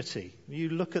community. You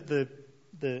look at the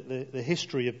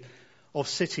history of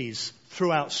cities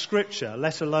throughout Scripture,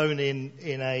 let alone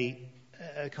in a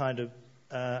kind of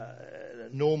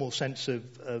normal sense of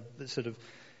the sort of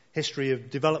history of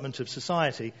development of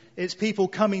society. It's people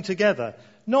coming together,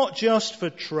 not just for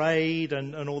trade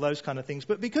and all those kind of things,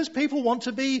 but because people want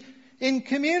to be in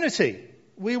community.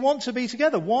 We want to be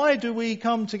together. Why do we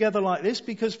come together like this?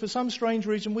 Because for some strange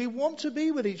reason we want to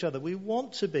be with each other. We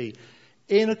want to be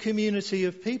in a community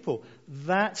of people.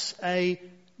 That's a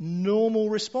normal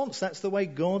response. That's the way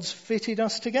God's fitted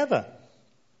us together.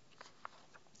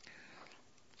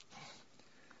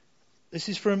 This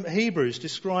is from Hebrews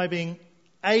describing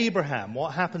Abraham,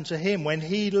 what happened to him when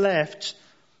he left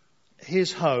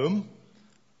his home,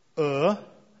 Ur.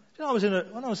 You know,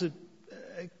 when I was a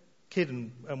kid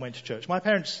and went to church, my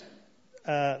parents,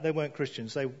 they weren't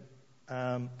Christians. They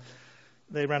ran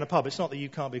a pub. It's not that you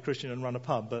can't be a Christian and run a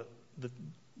pub, but the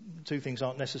two things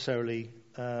aren't necessarily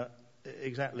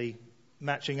exactly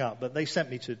matching up. But they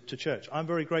sent me to church. I'm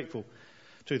very grateful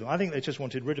to them. I think they just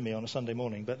wanted rid of me on a Sunday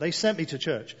morning, but they sent me to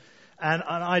church. And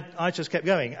I just kept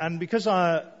going. And because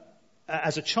I,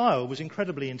 as a child, was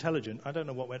incredibly intelligent, I don't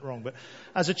know what went wrong, but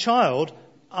as a child,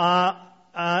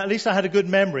 at least I had a good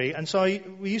memory. And so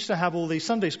we used to have all these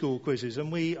Sunday school quizzes.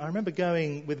 And I remember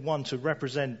going with one to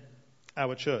represent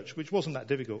our church, which wasn't that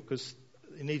difficult because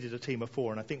it needed a team of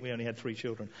 4. And I think we only had 3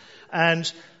 children.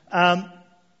 And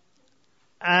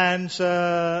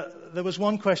there was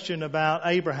one question about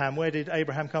Abraham. Where did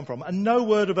Abraham come from? And no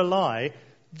word of a lie,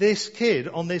 this kid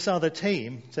on this other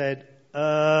team said,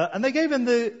 and they gave him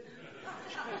the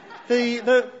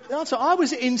answer. I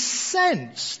was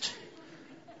incensed.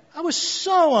 That was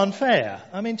so unfair.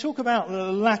 I mean, talk about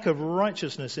the lack of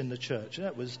righteousness in the church.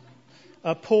 That was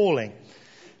appalling.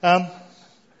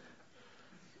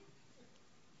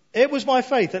 It was by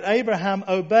faith that Abraham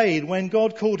obeyed when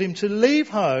God called him to leave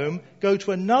home, go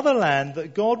to another land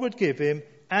that God would give him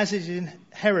as his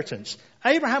inheritance.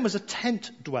 Abraham was a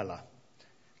tent dweller.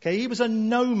 Okay, he was a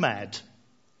nomad.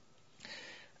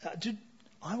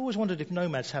 I always wondered if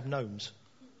nomads have gnomes.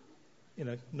 You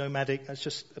know, nomadic, that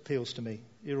just appeals to me.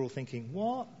 You're all thinking,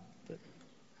 what?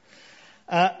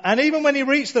 And even when he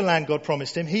reached the land God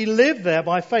promised him, he lived there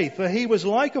by faith, for he was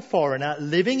like a foreigner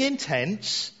living in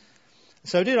tents.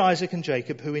 So did Isaac and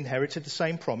Jacob, who inherited the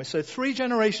same promise. So 3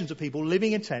 generations of people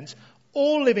living in tents,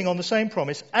 all living on the same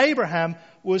promise. Abraham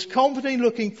was confidently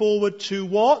looking forward to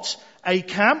what? A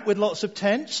camp with lots of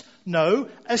tents? No,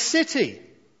 a city.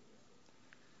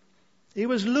 He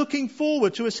was looking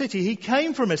forward to a city. He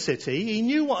came from a city. He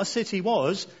knew what a city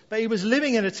was, but he was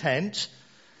living in a tent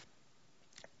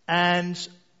and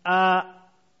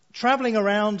traveling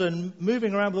around and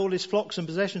moving around with all his flocks and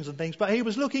possessions and things. But he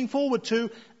was looking forward to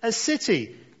a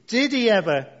city. Did he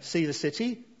ever see the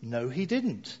city? No, he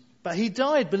didn't. But he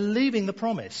died believing the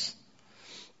promise.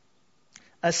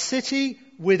 A city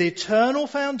with eternal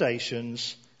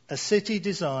foundations, a city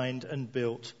designed and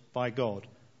built by God.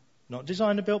 Not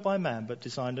designed and built by man, but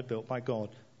designed and built by God.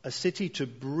 A city to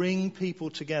bring people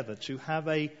together, to have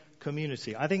a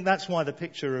community. I think that's why the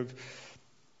picture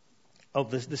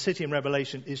of the city in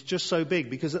Revelation is just so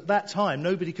big, because at that time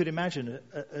nobody could imagine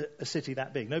a city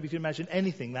that big. Nobody could imagine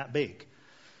anything that big.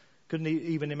 Couldn't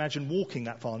even imagine walking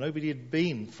that far. Nobody had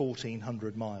been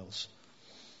 1,400 miles.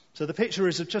 So the picture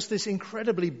is of just this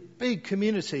incredibly big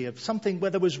community of something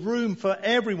where there was room for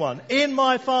everyone. In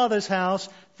my Father's house,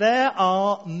 there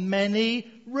are many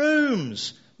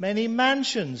rooms, many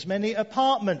mansions, many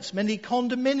apartments, many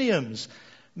condominiums,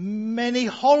 many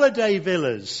holiday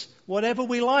villas, whatever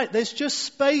we like. There's just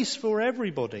space for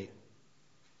everybody.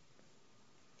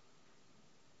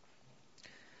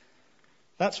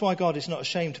 That's why God is not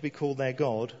ashamed to be called their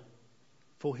God,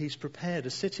 for he's prepared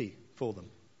a city for them.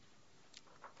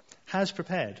 Has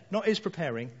prepared. Not is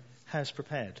preparing, has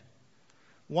prepared.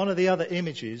 One of the other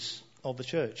images of the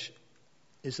church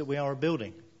is that we are a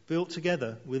building, built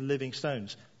together with living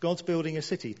stones. God's building a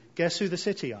city. Guess who the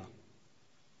city are?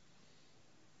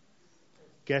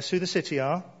 Guess who the city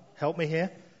are? Help me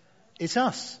here. It's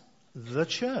us, the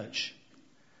church.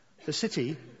 The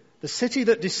city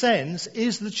that descends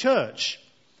is the church,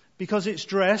 because it's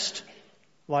dressed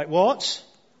like what?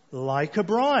 Like a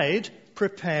bride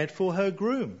prepared for her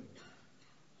groom.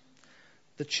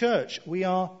 The church, we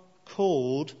are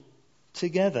called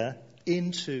together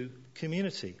into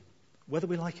community, whether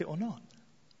we like it or not.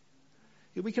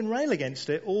 We can rail against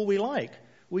it all we like.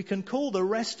 We can call the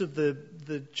rest of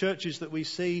the churches that we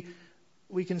see,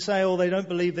 we can say, oh, they don't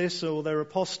believe this, or they're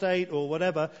apostate, or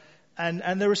whatever.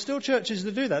 And there are still churches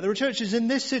that do that. There are churches in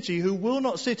this city who will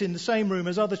not sit in the same room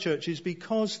as other churches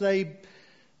because they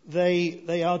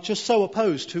are just so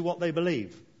opposed to what they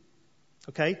believe.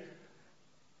 Okay?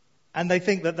 And they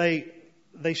think that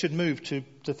they should move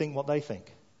to think what they think.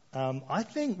 I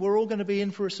think we're all going to be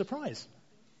in for a surprise.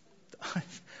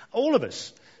 All of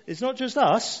us. It's not just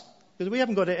us, because we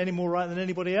haven't got it any more right than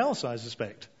anybody else, I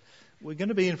suspect. We're going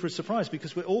to be in for a surprise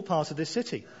because we're all part of this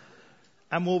city.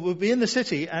 And we'll be in the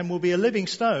city and we'll be a living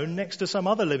stone next to some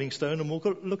other living stone, and we'll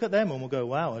look at them and we'll go,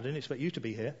 wow, I didn't expect you to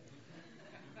be here.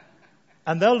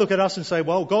 And they'll look at us and say,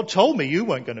 well, God told me you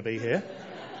weren't going to be here.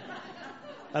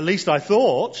 At least I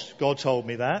thought God told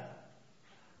me that.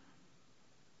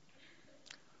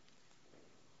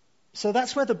 So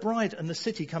that's where the bride and the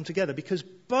city come together, because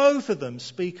both of them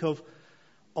speak of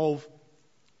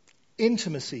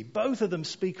intimacy. Both of them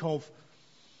speak of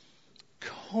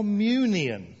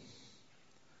communion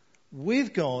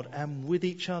with God and with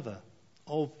each other,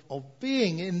 of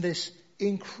being in this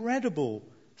incredible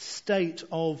state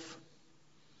of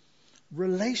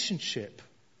relationship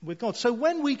with God. So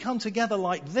when we come together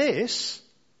like this,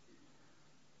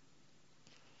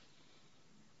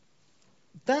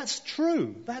 that's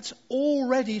true. That's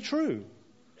already true.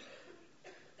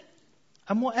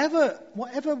 And whatever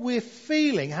we're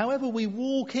feeling, however we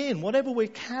walk in, whatever we're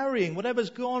carrying,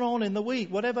 whatever's gone on in the week,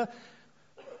 whatever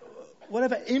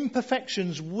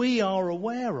imperfections we are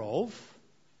aware of,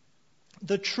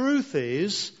 the truth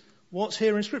is what's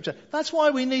here in Scripture. That's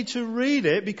why we need to read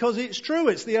it, because it's true.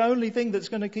 It's the only thing that's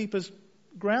going to keep us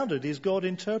grounded, is God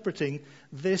interpreting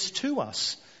this to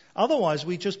us. Otherwise,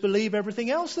 we just believe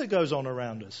everything else that goes on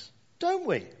around us. Don't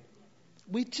we?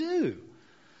 We do.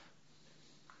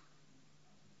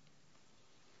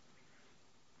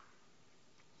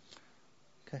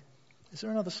 Okay. Is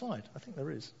there another slide? I think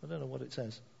there is. I don't know what it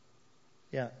says.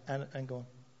 Yeah, and go on.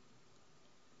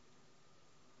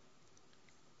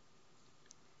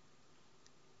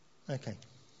 Okay.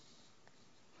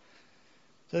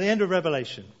 So the end of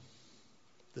Revelation.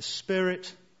 The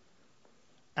Spirit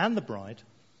and the bride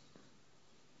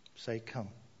say, come.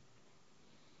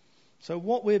 So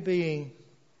what we're being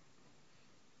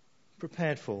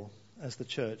prepared for as the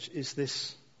church is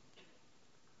this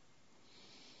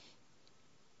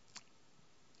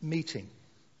meeting.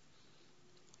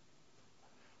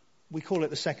 We call it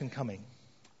the second coming.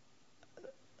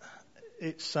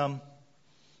 It's not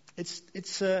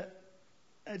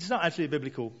actually a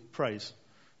biblical phrase,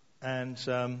 and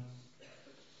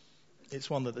it's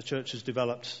one that the church has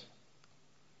developed,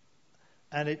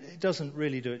 and it doesn't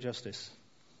really do it justice,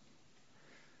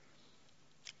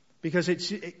 because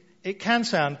it can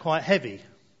sound quite heavy,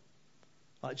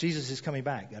 like Jesus is coming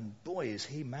back, and boy is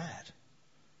he mad,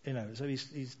 So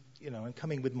he's I'm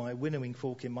coming with my winnowing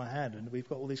fork in my hand, and we've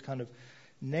got all these kind of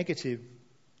negative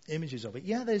images of it.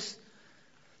 Yeah,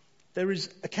 there is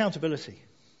accountability.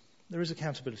 There is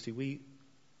accountability.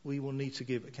 We will need to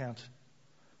give account.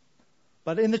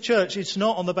 But in the church, it's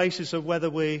not on the basis of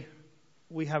whether we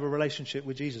have a relationship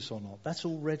with Jesus or not. That's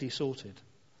already sorted.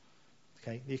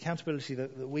 Okay, the accountability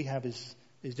that we have is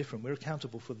different. We're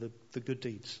accountable for the good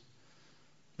deeds,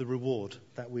 the reward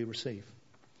that we receive.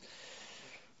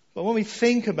 But when we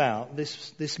think about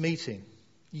this meeting,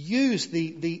 use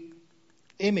the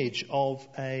image of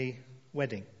a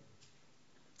wedding.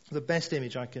 The best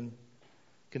image I can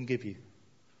give you.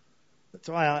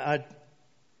 So I've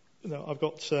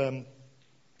got I'm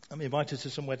invited to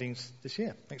some weddings this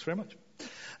year. Thanks very much.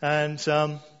 And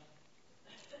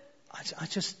I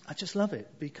just love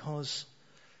it, because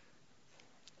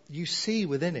you see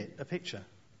within it a picture.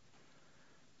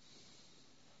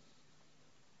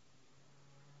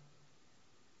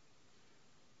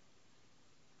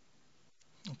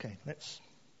 Okay, let's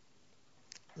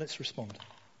respond.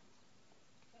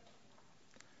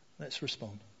 Let's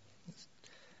respond.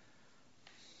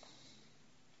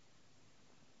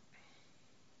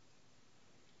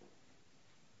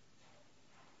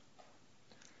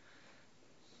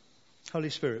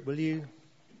 Holy Spirit, will you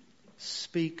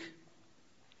speak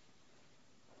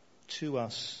to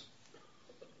us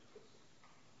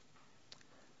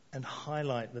and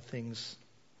highlight the things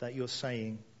that you're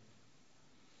saying?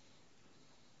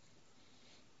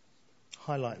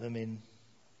 Highlight them in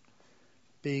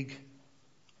big,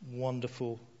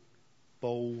 wonderful,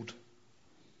 bold,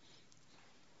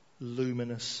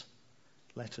 luminous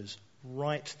letters.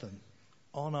 Write them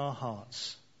on our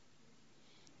hearts.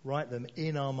 Write them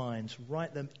in our minds.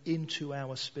 Write them into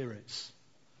our spirits.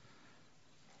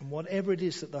 And whatever it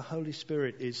is that the Holy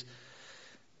Spirit is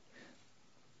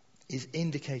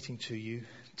indicating to you,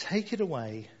 take it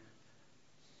away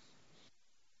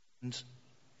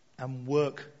and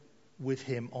work with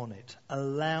him on it.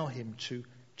 Allow him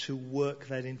to work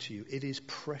that into you. It is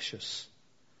precious.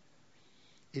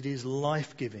 It is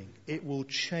life-giving. It will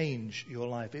change your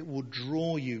life. It will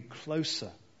draw you closer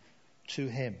to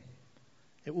him.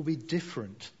 It will be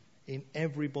different in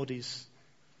everybody's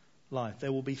life.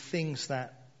 There will be things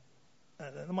that,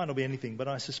 there might not be anything, but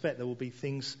I suspect there will be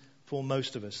things for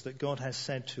most of us that God has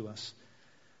said to us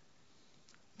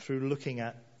through looking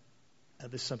at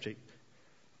this subject.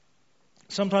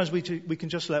 Sometimes we can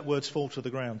just let words fall to the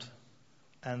ground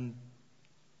and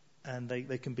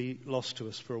they can be lost to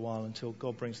us for a while until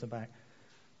God brings them back.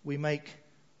 We make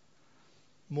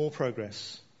more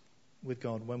progress with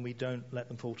God when we don't let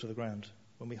them fall to the ground,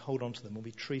 when we hold on to them, when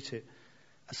we treat it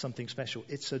as something special.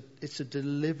 It's a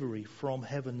delivery from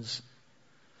heaven's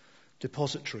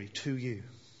depository to you.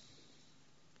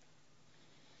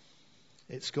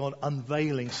 It's God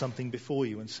unveiling something before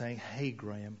you and saying, hey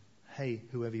Graham, hey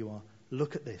whoever you are,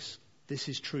 look at this. This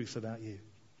is truth about you.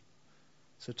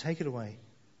 So take it away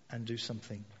and do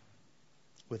something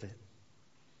with it.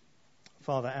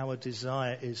 Father, our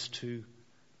desire is to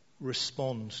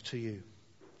respond to you.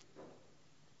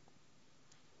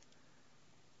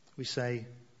 We say,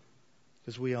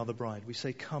 because we are the bride, we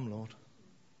say, come, Lord.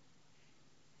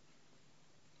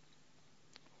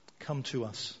 Come to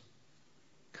us.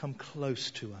 Come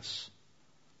close to us.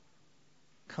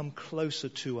 Come closer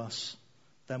to us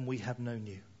than we have known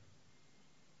you.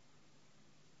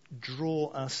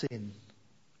 Draw us in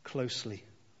closely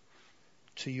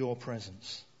to your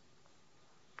presence.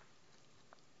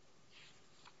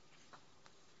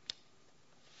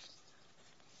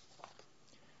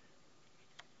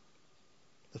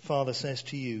 The Father says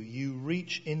to you, you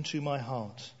reach into my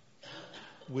heart.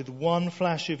 With one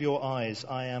flash of your eyes,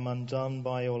 I am undone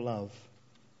by your love.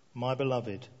 My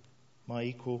beloved, my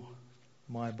equal,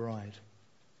 my bride.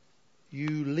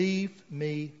 You leave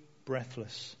me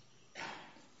breathless.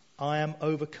 I am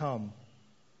overcome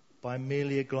by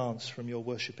merely a glance from your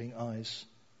worshipping eyes,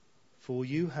 for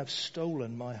you have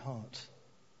stolen my heart.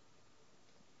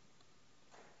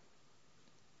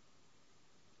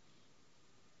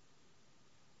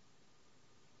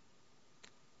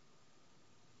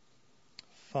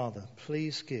 Father,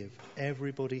 please give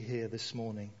everybody here this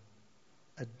morning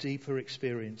a deeper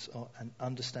experience and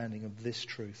understanding of this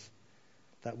truth,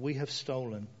 that we have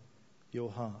stolen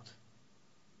your heart,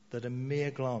 that a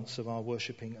mere glance of our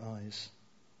worshipping eyes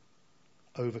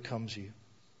overcomes you,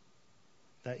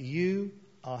 that you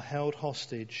are held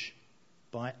hostage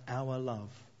by our love.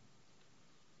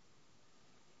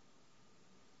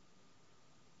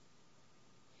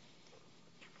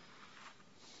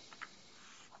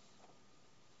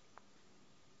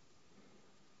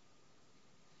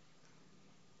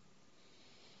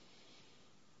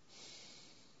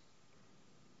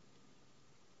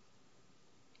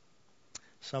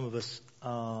 Some of us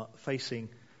are facing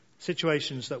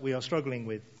situations that we are struggling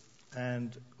with,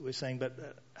 and we're saying, but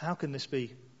how can this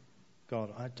be,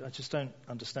 God? I just don't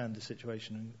understand this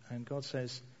situation. And God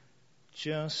says,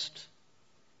 just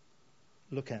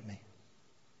look at me,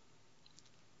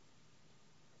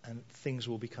 and things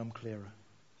will become clearer.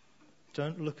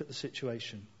 Don't look at the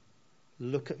situation.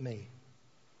 Look at me.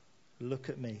 Look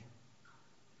at me.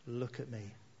 Look at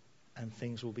me, and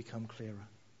things will become clearer.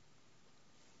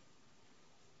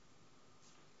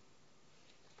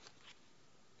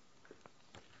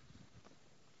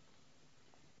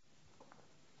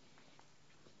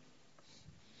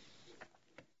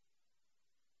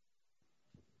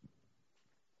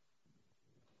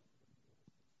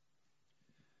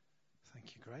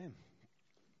 Thank you, Graham.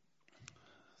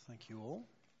 Thank you all.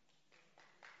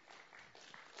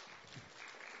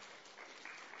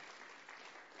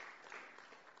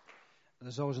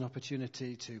 there's always an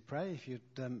opportunity to pray. If you'd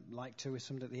like to, with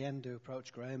somebody at the end, do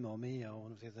approach Graham or me or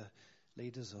one of the other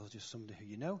leaders or just somebody who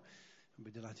you know. I'd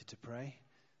be delighted to pray.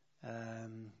 I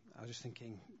was just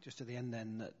thinking, just at the end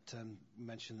then, that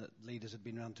mentioned that leaders had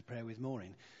been around to pray with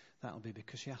Maureen. That'll be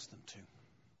because she asked them to.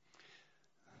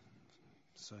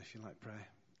 So if you like prayer,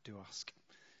 do ask.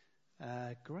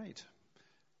 Great.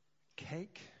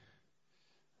 Cake,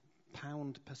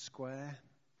 £1 per square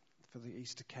for the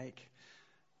Easter cake.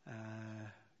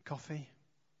 Coffee.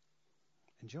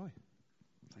 Enjoy.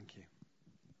 Thank you.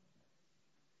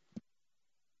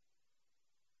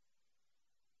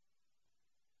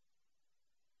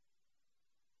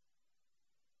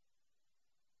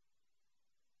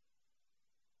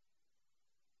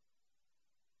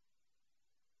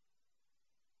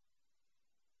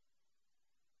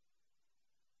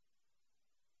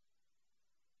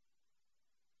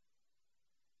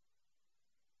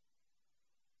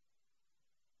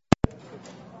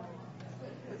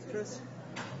 Chris.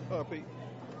 Oh, Pete.